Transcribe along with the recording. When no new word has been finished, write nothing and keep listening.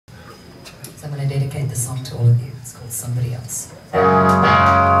So I'm going to dedicate this song to all of you. It's called Somebody Else. I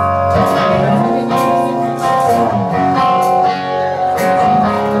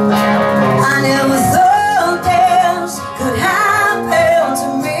never thought this could happen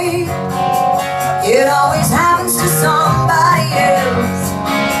to me. It always happens to somebody else.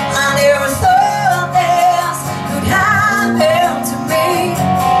 I never thought this could happen to me.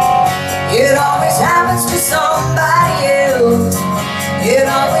 It always happens to somebody else. It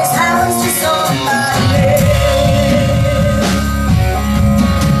always happens to somebody else.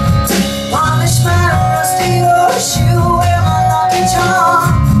 Polish my rusty horseshoe, wear my lucky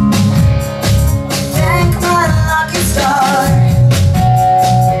charm, thank my lucky star,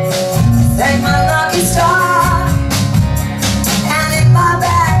 thank my lucky star. And in my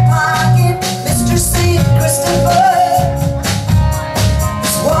back pocket, Mr. St. Christopher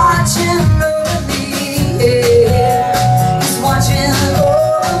is watching over me, yeah. He's watching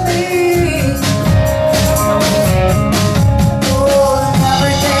over me. Oh, and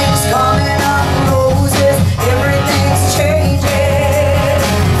everything's coming up roses, everything's changing.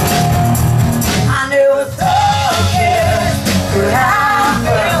 I never thought this could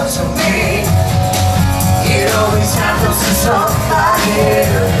happen to me. It always happens to somebody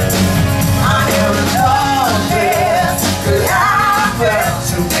else. I never thought this could happen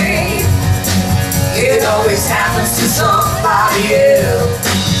to me. It always happens to somebody else.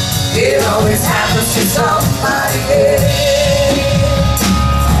 It always happens to somebody else.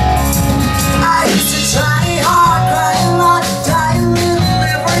 I used to try hard, cry a lot, die a little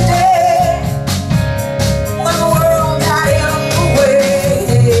every day. When the world got in the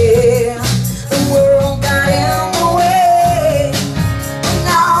way, the world got in the way. And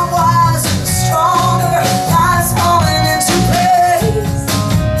now I'm wiser, stronger, lies falling into place.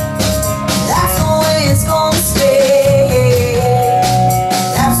 That's the way it's gonna stay.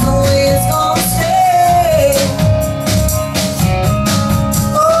 That's the way it's gonna stay.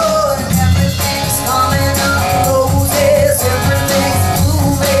 Oh, and everything's coming up roses, everything's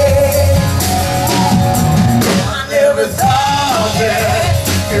blooming. I never thought that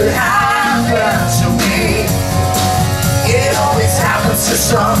could happen to me. It always happens to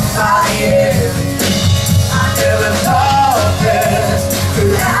somebody else. I never thought this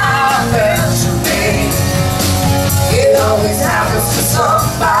could happen to me. It always happens to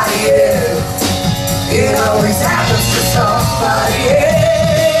somebody else. It always happens to somebody else.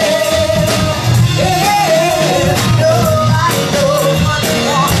 Yeah, nobody knows what they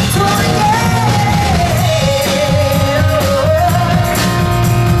want to get.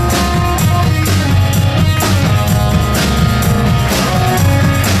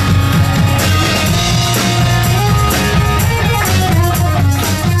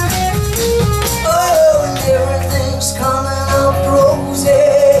 Oh, and everything's coming up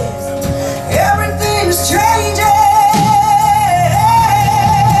roses, everything's changing.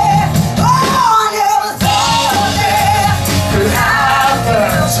 Oh, I never thought that could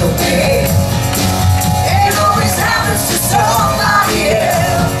happen to me. It always happens to somebody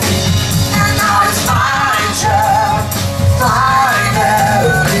else. And now it's my turn,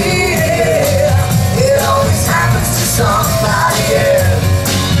 finally. It always happens to somebody else.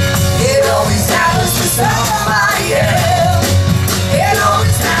 It always happens to somebody else. It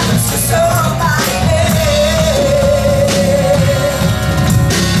always happens to somebody else.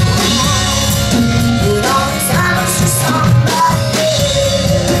 It always happens to somebody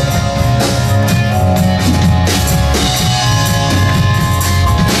else.